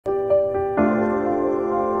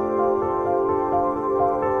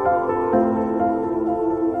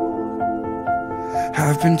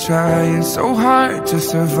I've been trying so hard to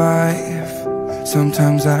survive.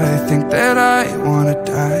 Sometimes I think that I wanna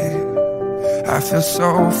die. I feel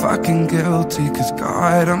so fucking guilty, 'cause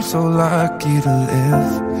God, I'm so lucky to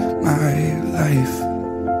live my life.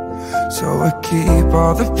 So I keep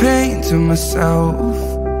all the pain to myself,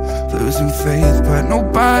 losing faith but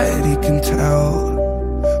nobody can tell.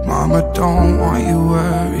 Mama, don't want you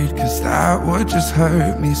worried, 'cause that would just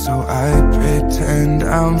hurt me. So I pretend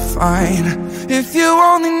I'm fine. If you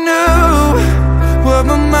only knew what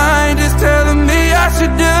my mind is telling me I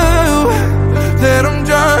should do, that I'm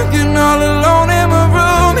drunk and all alone in my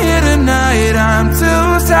room here tonight. I'm too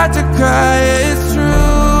sad to cry, it's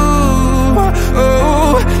true.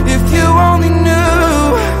 Oh, if you only knew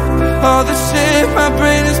all the shit my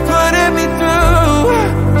brain is putting me through.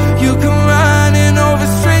 You come running over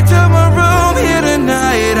straight to my room here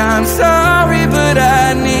tonight. I'm sorry, but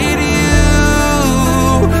I need you.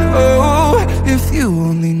 Oh, if you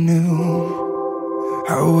only knew.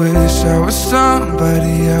 I wish I was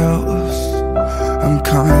somebody else. I'm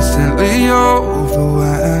constantly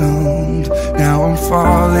overwhelmed. Now I'm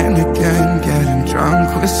falling again, getting drunk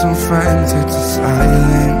with some friends. It's a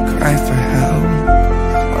silent cry for help.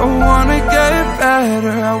 I wanna get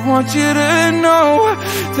better, I want you to know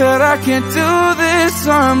that I can't do this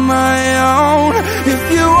on my own. If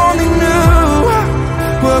you only knew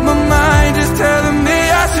what my mind is telling me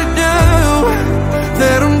I should do,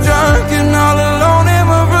 that I'm drunk and all alone in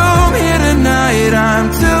my room here tonight. I'm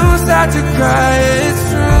too sad to cry, it's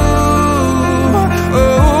true.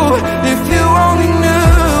 Oh, if you only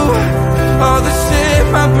knew all the shit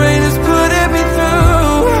my brain is putting me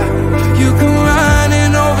through. You come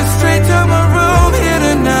running over straight to my room here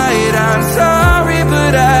tonight. I'm sorry,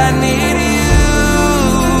 but I need you.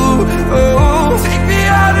 Oh, take me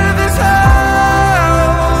out of this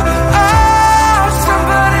hole. Oh,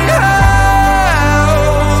 somebody help.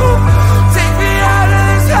 Take me out of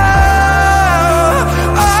this hole.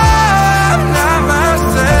 Oh, I'm not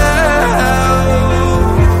myself.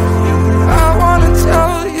 I wanna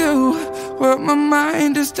tell you what my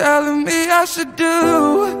mind is telling me I should do,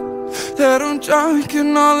 that I'm drunk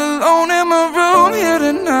and all alone in my room here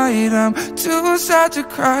tonight. I'm too sad to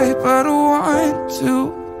cry, but I want to.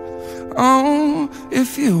 Oh, if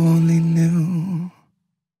you only knew.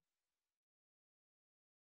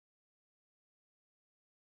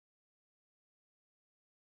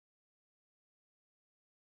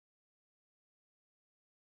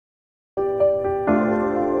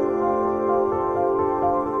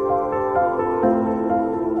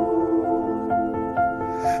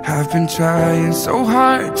 I've been trying so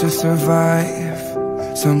hard to survive.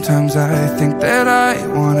 Sometimes I think that I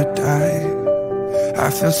wanna die. I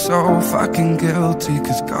feel so fucking guilty,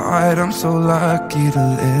 'cause God, I'm so lucky to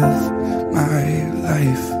live my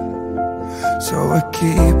life. So I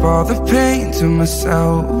keep all the pain to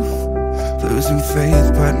myself, losing faith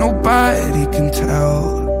but nobody can tell.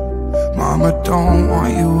 Mama, don't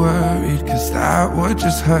want you worried, 'cause that would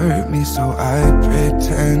just hurt me. So I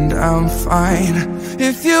pretend I'm fine.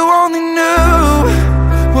 If you only knew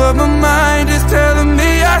what my mind is telling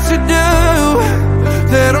me I should do,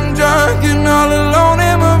 that I'm drunk and all alone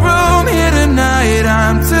in my room here tonight.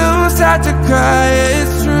 I'm too sad to cry,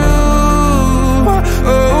 it's true.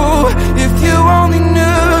 Oh, if you only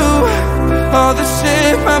knew all the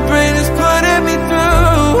shit my brain is putting me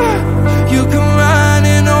through. You come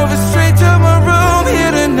running over straight to my room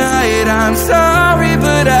here tonight. I'm sorry,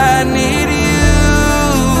 but I need you.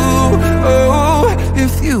 Oh,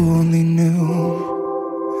 if you only knew.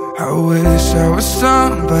 I wish I was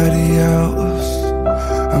somebody else.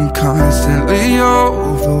 I'm constantly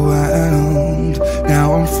overwhelmed. Now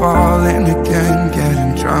I'm falling again,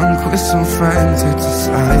 getting drunk with some friends. It's a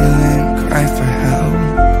silent cry for help.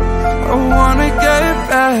 I wanna get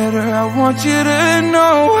better, I want you to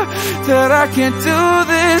know that I can't do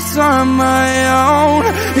this on my own.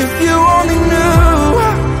 If you only knew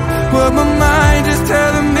what my mind is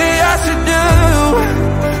telling me I should do,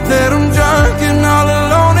 that I'm drunk and all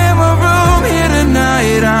alone in my room here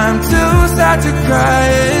tonight. I'm too sad to cry,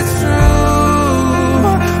 it's true.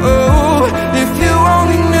 Oh, if you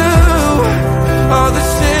only knew all the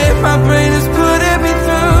shit my brain is putting me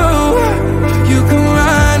through. You come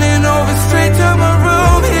running over straight to my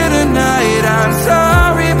room here tonight. I'm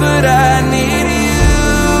sorry, but I need you.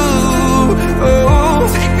 Oh,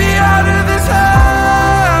 take me out of this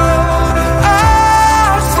hole. Oh,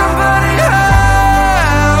 somebody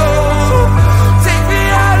help. Take me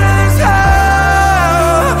out of this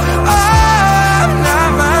hole. Oh, I'm not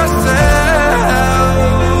myself.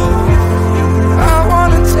 I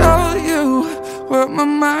wanna tell you what my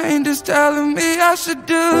mind is telling me I should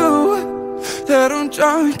do, that I'm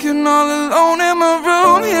drunk and all alone in my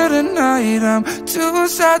room here tonight. I'm too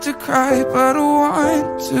sad to cry, but I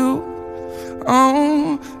want to.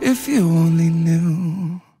 Oh, if you only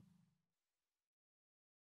knew.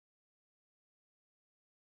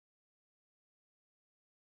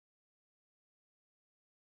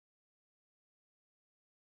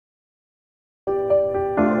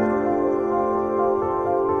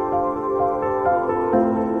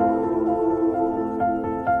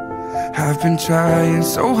 I've been trying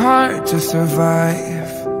so hard to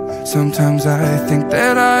survive. Sometimes I think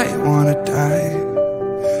that I wanna die.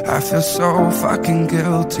 I feel so fucking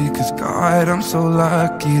guilty, 'cause God, I'm so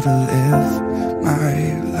lucky to live my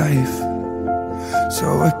life. So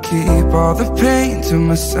I keep all the pain to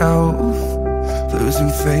myself,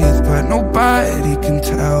 losing faith but nobody can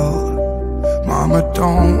tell. Mama,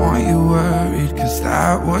 don't want you worried, 'cause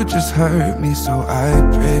that would just hurt me. So I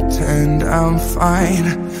pretend I'm fine.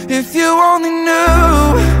 If you only knew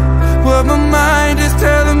what my mind is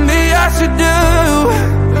telling me I should do,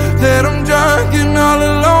 that I'm drunk and all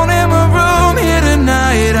alone in my room here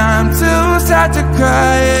tonight. I'm too sad to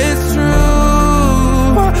cry, it's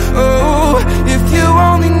true. Oh, if you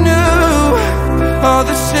only knew all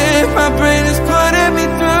the shit my brain is putting me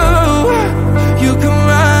through. You come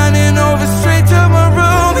running over straight to my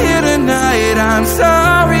room here tonight. I'm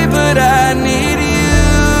sorry, but I need you.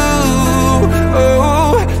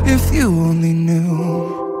 Oh, if you only knew.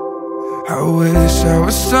 I wish I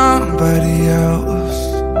was somebody else.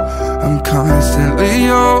 I'm constantly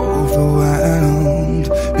overwhelmed.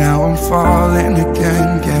 Now I'm falling again,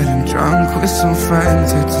 getting drunk with some friends.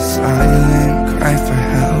 It's a silent cry for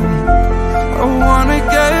help. I wanna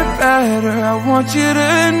get better, I want you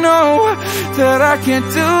to know that I can't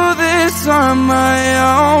do this on my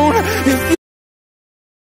own. If you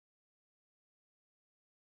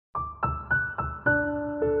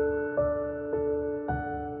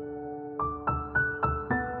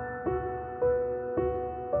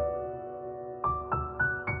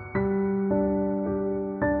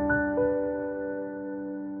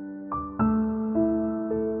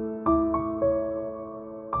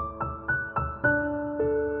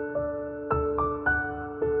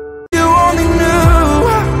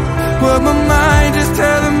what my mind is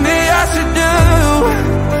telling me I should do,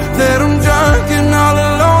 that I'm drunk and all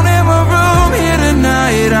alone in my room here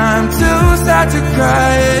tonight. I'm too sad to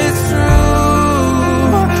cry, it's true.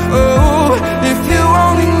 Oh, if you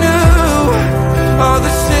only knew all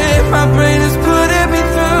the shit my brain is putting me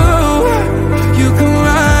through. You come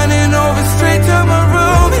running over straight to my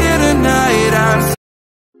room here tonight. I'm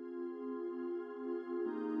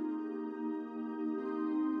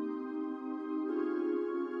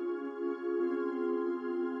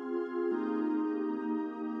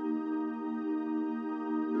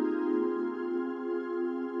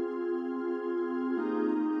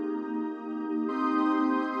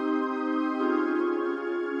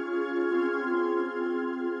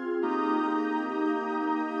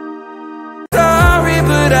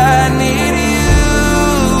but I need you.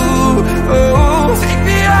 Oh, take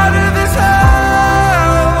me out of this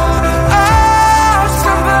hole. Oh,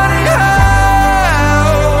 somebody help.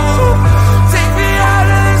 Take me out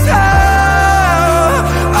of this hole.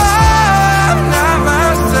 Oh, I'm not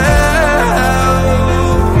myself.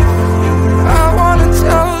 I wanna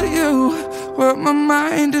tell you what my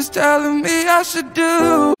mind is telling me I should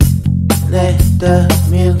do. Let the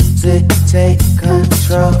music take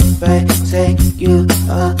control, babe. Take you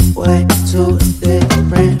away to a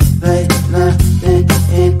different place. Nothing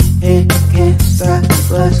in here can stop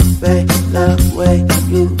us, babe. Love the way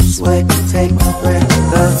you sway, take my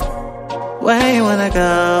breath up. Where you wanna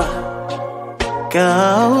go? Go,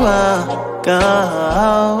 go,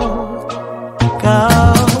 go.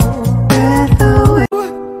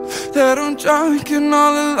 That I'm drunk and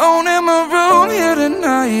all alone in my room here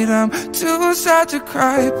tonight. I'm too sad to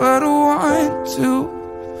cry, but I want to.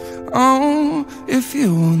 Oh, if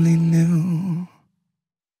you only knew.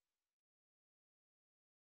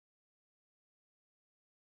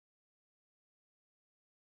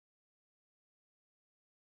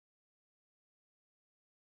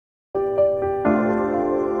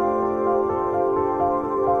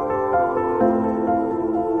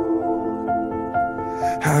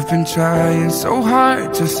 I've been trying so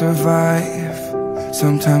hard to survive.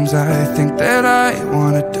 Sometimes I think that I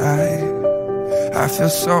wanna die. I feel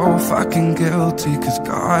so fucking guilty, 'cause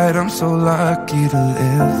God, I'm so lucky to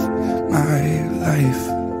live my life.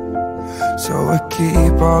 So I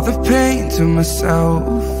keep all the pain to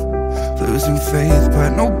myself, losing faith but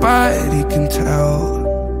nobody can tell.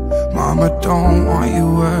 Mama, don't want you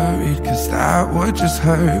worried, cause that would just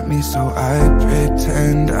hurt me. So I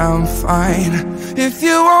pretend I'm fine. If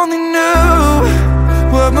you only knew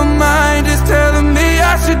what my mind is telling me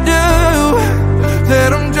I should do,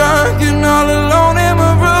 that I'm drunk and all alone in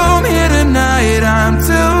my room here tonight. I'm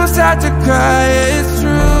too sad to cry, it's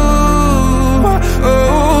true.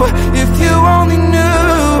 Oh, if you only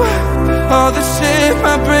knew all the shit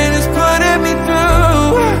my brain is putting me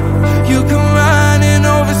through. You come running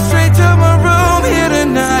over straight to my room here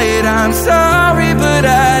tonight. I'm sorry, but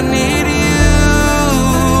I need you.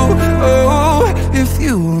 Oh, if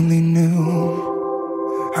you only knew.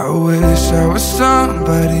 I wish I was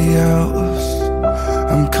somebody else.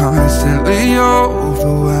 I'm constantly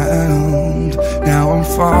overwhelmed. Now I'm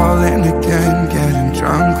falling again, getting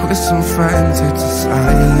drunk with some friends. It's a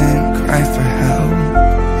silent cry for help.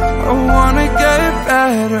 I wanna get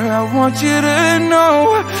better, I want you to know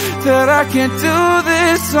that I can't do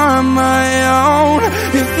this on my own.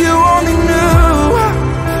 If you only knew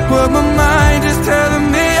what my mind is telling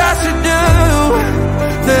me I should do,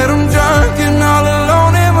 that I'm drunk and all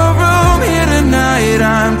alone in my room here tonight.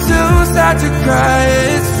 I'm too sad to cry,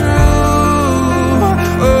 it's true.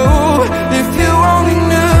 Oh, if you only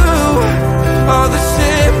knew all the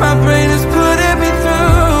shit my brain is putting me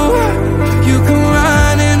through. You come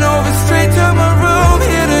running over straight to my room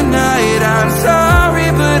here tonight. I'm sorry,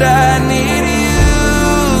 but I need you.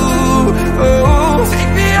 Oh,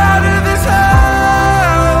 take me out of this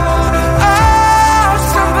hole. Oh,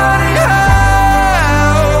 somebody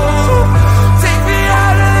help. Take me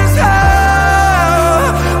out of this hole.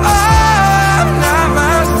 Oh, I'm not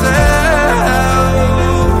myself.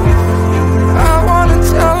 I wanna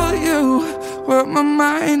tell you what my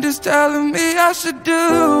mind is telling me I should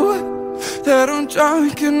do, that I'm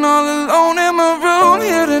drunk and all alone in my room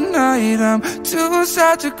here tonight. I'm too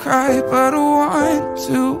sad to cry, but I want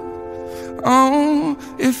to. Oh,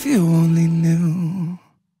 if you only knew.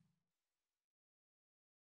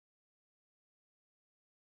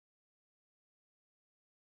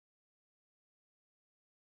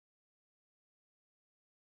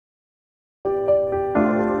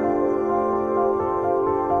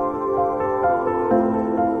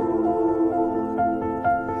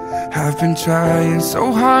 I've been trying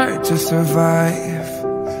so hard to survive.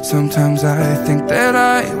 Sometimes I think that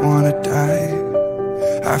I wanna die.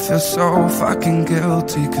 I feel so fucking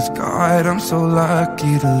guilty, cause God, I'm so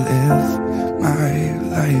lucky to live my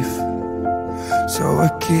life. So I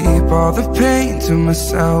keep all the pain to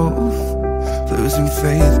myself, losing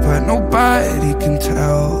faith but nobody can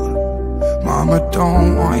tell. Mama,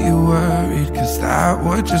 don't want you worried, cause that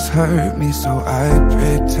would just hurt me. So I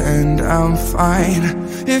pretend I'm fine.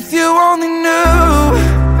 If you only knew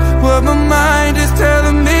what my mind is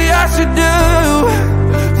telling me I should do,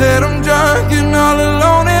 that I'm drunk and all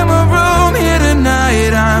alone in my room here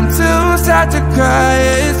tonight. I'm too sad to cry,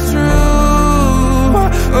 it's true.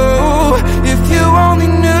 Oh, if you only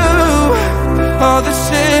knew all the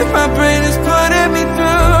shit my brain is putting me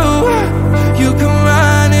through. You come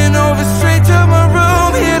running over straight to my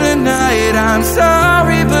room here tonight. I'm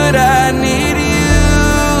sorry, but I need you.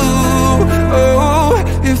 Oh,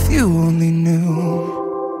 if you only knew.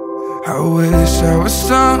 I wish I was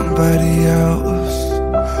somebody else.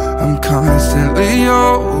 I'm constantly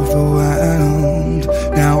overwhelmed.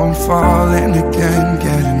 Now I'm falling again,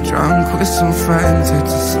 getting drunk with some friends.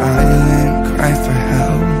 It's a silent cry for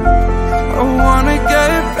help. I wanna get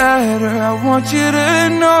better, I want you to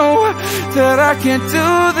know that I can't do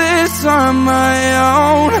this on my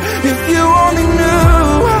own. If you only knew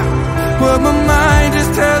what my mind is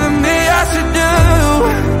telling me I should do,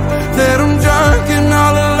 that I'm drunk and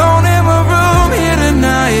all alone in my room here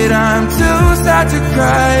tonight. I'm too sad to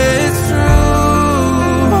cry, it's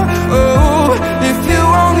true. Oh, if you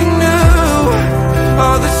only knew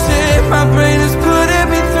all the shit my brain is putting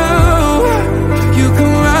me through. You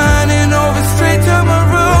come running over straight to my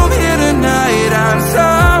room here tonight. I'm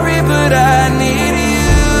sorry, but I need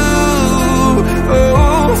you.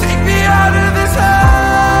 Oh, take me out of this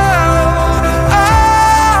hole.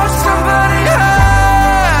 Oh, somebody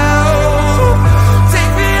help.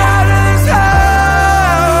 Take me out of this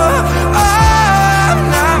hole. Oh, I'm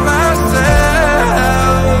not myself.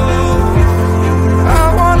 I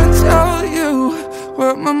wanna tell you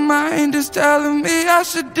what my mind is telling me I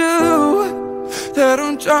should do, that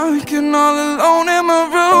I'm drunk and all alone in my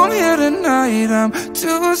room here tonight. I'm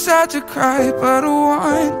too sad to cry, but I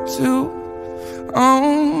want to.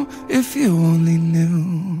 Oh, if you only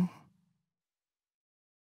knew.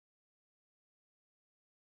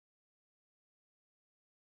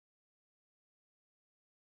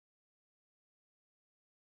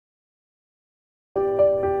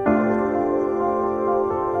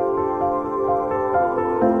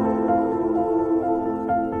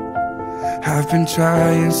 I've been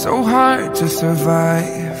trying so hard to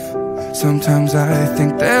survive. Sometimes I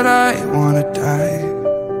think that I wanna die.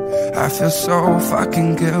 I feel so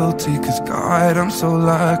fucking guilty, 'cause God, I'm so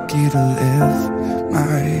lucky to live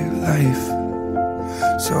my life.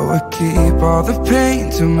 So I keep all the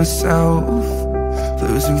pain to myself,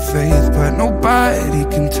 losing faith but nobody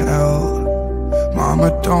can tell. Mama,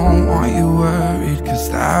 don't want you worried, 'cause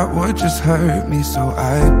that would just hurt me. So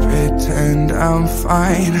I pretend I'm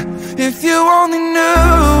fine. If you only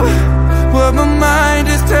knew what my mind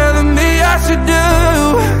is telling me I should do,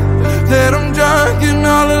 that I'm drunk and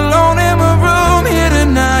all alone in my room here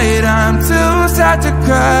tonight. I'm too sad to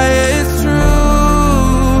cry, it's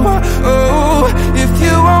true. Oh, if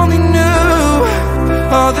you only knew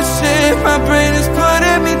all the shit my brain is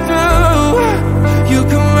putting me through. You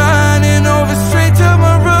come running over straight to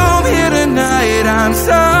my room here tonight. I'm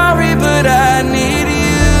sorry, but I need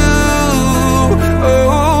you.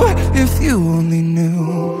 Oh, if you only knew.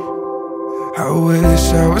 I wish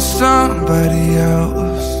I was somebody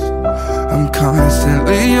else. I'm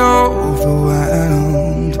constantly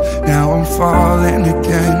overwhelmed. Now I'm falling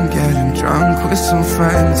again, getting drunk with some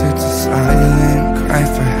friends. It's a silent cry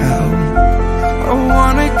for help. I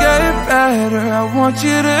wanna get better, I want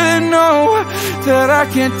you to know that I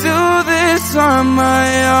can't do this on my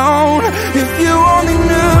own. If you only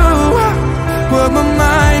knew what my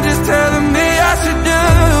mind is telling me I should do,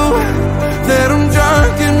 that I'm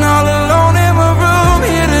drunk and all alone in my room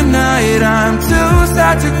here tonight. I'm too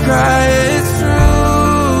sad to cry, it's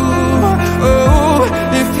true. Oh,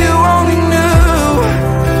 if you only knew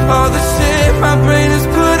all the shit my brain is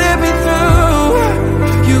putting me through.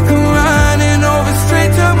 You come running over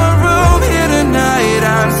straight to my room here tonight.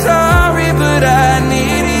 I'm sorry, but I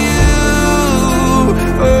need you.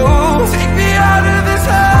 Oh, take me out of this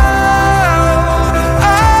hole.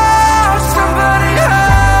 Oh, somebody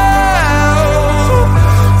help.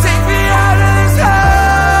 Take me out of this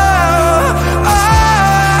hole. Oh,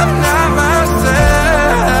 I'm not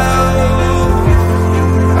myself.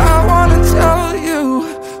 I wanna tell you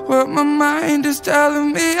what my mind is telling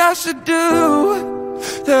me I should do,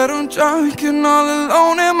 that I'm drunk and all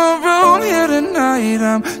alone in my room here tonight.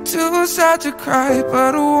 I'm too sad to cry,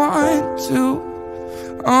 but I want to.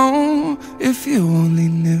 Oh, if you only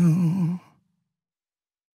knew.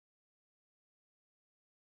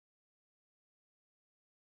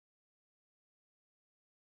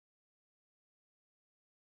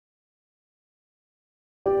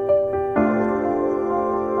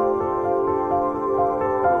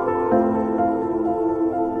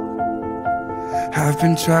 I've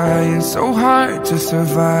been trying so hard to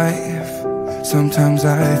survive. Sometimes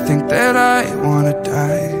I think that I wanna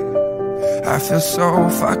die. I feel so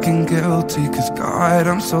fucking guilty, 'cause God,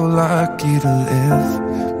 I'm so lucky to live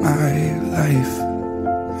my life.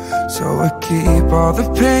 So I keep all the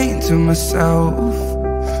pain to myself,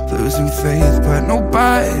 losing faith but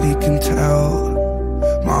nobody can tell.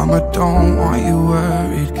 Mama, don't want you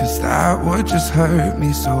worried, 'cause that would just hurt me.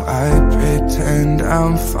 So I pretend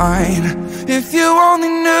I'm fine. If you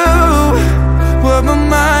only knew what my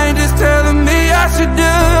mind is telling me I should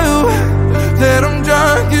do, that I'm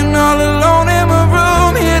drunk and all alone in my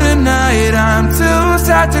room here tonight. I'm too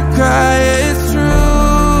sad to cry, it's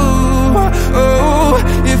true. Oh,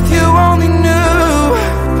 if you only knew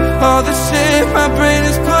all the shit my brain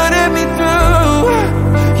is putting me through.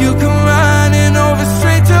 You come running over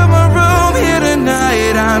straight to my room here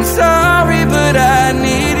tonight. I'm sorry, but I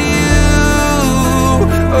need you.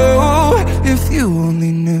 Oh, if you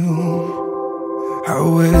only knew. I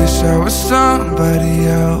wish I was somebody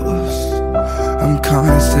else. I'm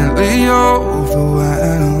constantly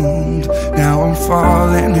overwhelmed. Now I'm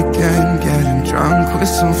falling again, getting drunk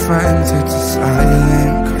with some friends. It's a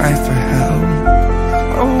silent cry for help.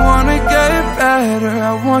 I wanna get better,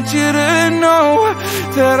 I want you to know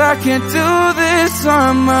that I can't do this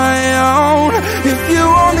on my own. If you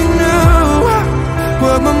only knew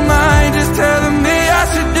what my mind is telling me I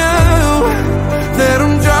should do, that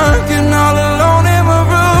I'm drunk and all alone in my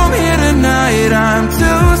room here tonight. I'm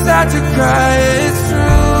too sad to cry, it's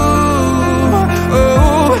true.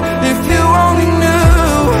 Oh, if you only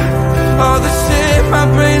knew all the shit my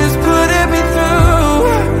brain is putting me through.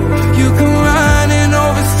 You come running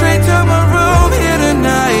over straight to my room here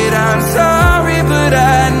tonight. I'm sorry, but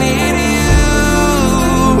I need you.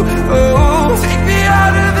 Oh, take me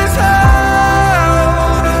out of this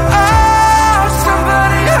hole. Oh,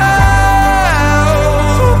 somebody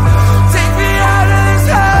help. Take me out of this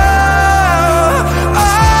hole.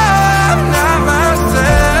 Oh, I'm not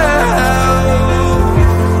myself.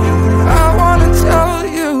 I wanna tell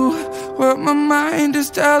you what my mind is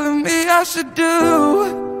telling me I should do,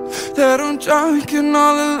 that I'm drunk and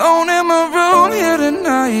all alone in my room here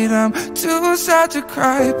tonight. I'm too sad to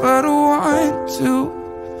cry, but I want to.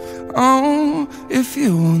 Oh, if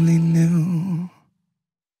you only knew.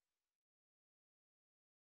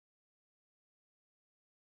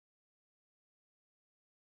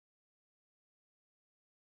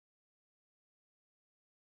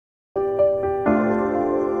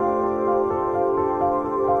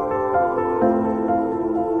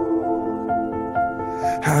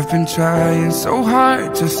 I've been trying so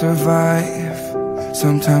hard to survive.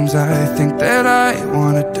 Sometimes I think that I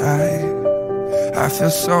wanna die. I feel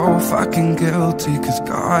so fucking guilty, 'cause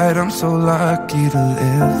God, I'm so lucky to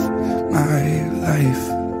live my life.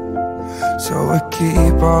 So I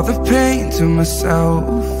keep all the pain to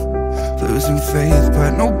myself, losing faith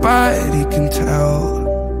but nobody can tell.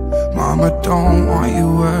 Mama, don't want you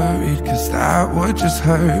worried, 'cause that would just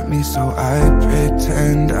hurt me. So I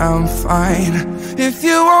pretend I'm fine. If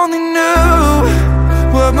you only knew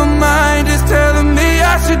what my mind is telling me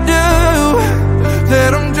I should do, that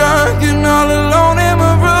I'm drunk and all alone in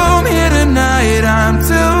my room here tonight. I'm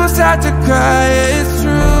too sad to cry, it's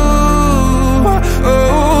true.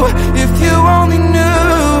 Oh, if you only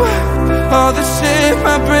knew all the shit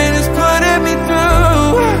my brain is putting me through.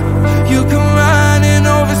 You come running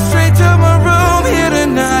over straight to my room here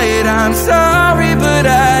tonight. I'm sorry, but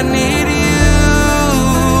I need you.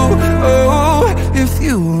 Oh, if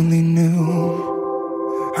you only knew.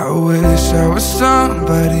 I wish I was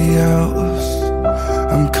somebody else.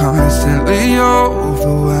 I'm constantly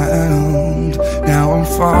overwhelmed. Now I'm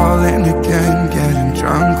falling again, getting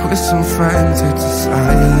drunk with some friends. It's a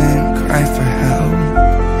silent cry for help.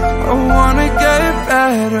 I wanna get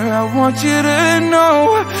better, I want you to know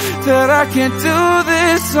that I can't do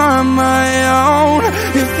this on my own.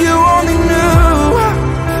 If you only knew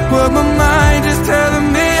what my mind is telling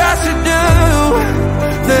me I should do,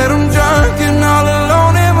 that I'm drunk and all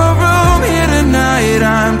alone in my room here tonight.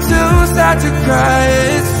 I'm too sad to cry,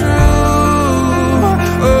 it's true.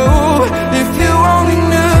 Oh, if you only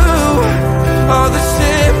knew all the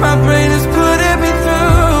shit my brain is putting me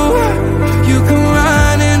through. You come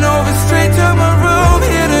running over straight to my room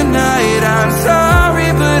here tonight. I'm sorry,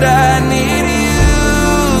 but I need you.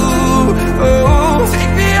 Oh,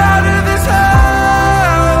 take me out of this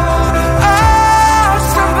hole. Oh,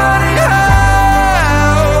 somebody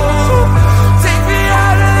help. Take me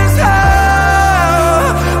out of this hole.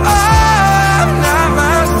 Oh, I'm not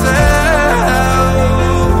myself.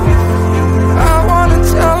 I wanna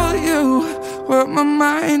tell you what my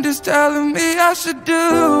mind is telling me I should do,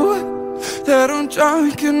 that I'm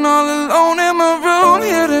drunk and all alone in my room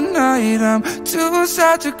here tonight. I'm too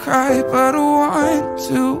sad to cry, but I want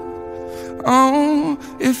to. Oh,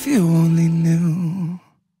 if you only knew.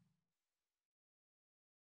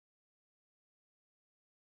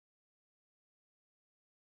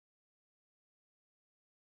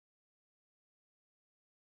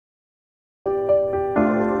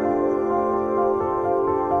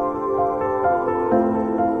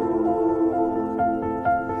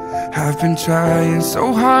 I've been trying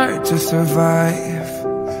so hard to survive.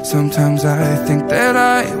 Sometimes I think that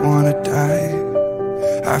I wanna die.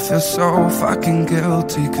 I feel so fucking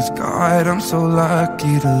guilty, 'cause God, I'm so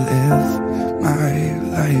lucky to live my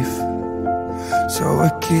life. So I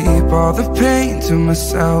keep all the pain to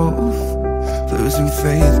myself, losing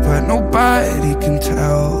faith but nobody can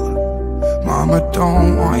tell. Mama,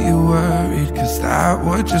 don't want you worried, 'cause that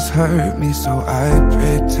would just hurt me. So I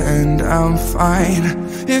pretend I'm fine.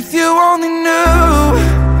 If you only knew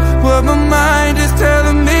what my mind is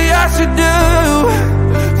telling me I should do,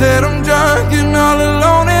 that I'm drunk and all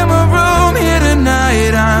alone in my room here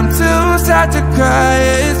tonight. I'm too sad to cry,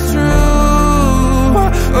 it's true.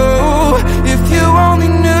 Oh, if you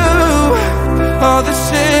only knew all the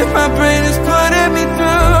shit my brain is putting me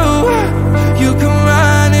through. You come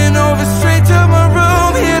running over straight to my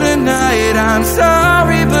room here tonight. I'm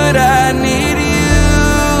sorry, but I need you.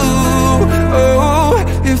 Oh,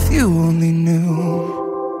 if you only knew.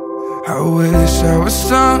 I wish I was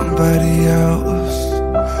somebody else.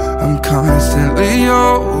 I'm constantly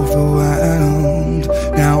overwhelmed.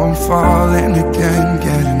 Now I'm falling again,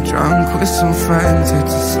 getting drunk with some friends.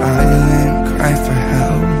 It's a silent cry for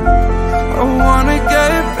help. I wanna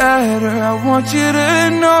get better, I want you to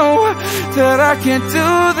know that I can't do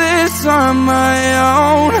this on my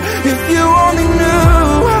own. If you only knew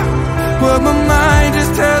what my mind is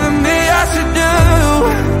telling me I should do,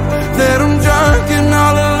 that I'm drunk and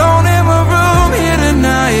all alone in my room here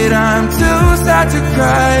tonight. I'm too sad to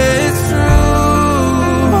cry, it's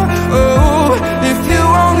true. Oh, if you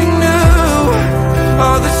only knew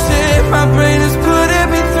all the shit my brain is putting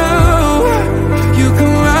me through. You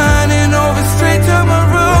can run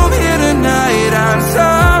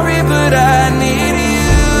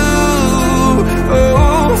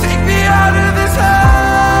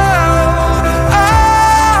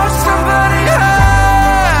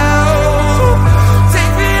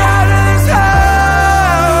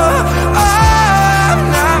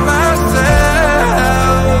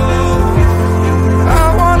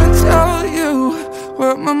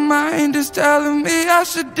is telling me I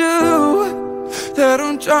should do, that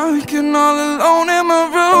I'm drunk and all alone in my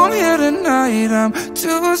room here tonight. I'm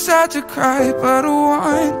too sad to cry, but I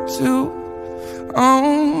want to.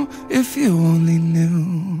 Oh, if you only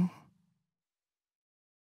knew.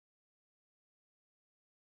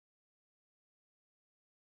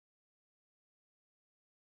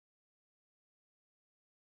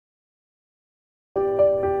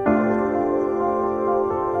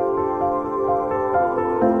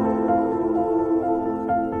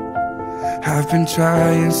 I've been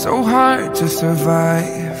trying so hard to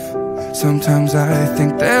survive. Sometimes I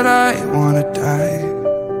think that I wanna die.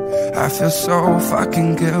 I feel so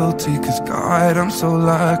fucking guilty, 'cause God, I'm so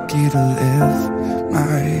lucky to live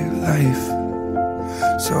my life.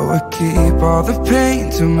 So I keep all the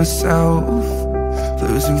pain to myself,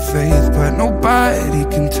 losing faith but nobody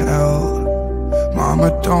can tell. Mama,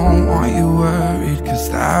 don't want you worried, 'cause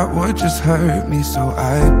that would just hurt me. So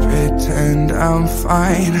I pretend I'm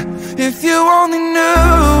fine. If you only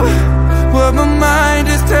knew what my mind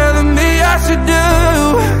is telling me I should do,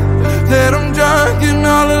 that I'm drunk and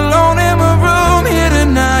all alone in my room here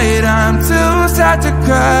tonight. I'm too sad to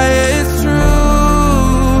cry, it's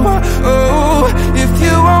true. Oh, if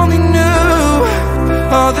you only knew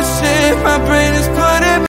all the shit my brain is put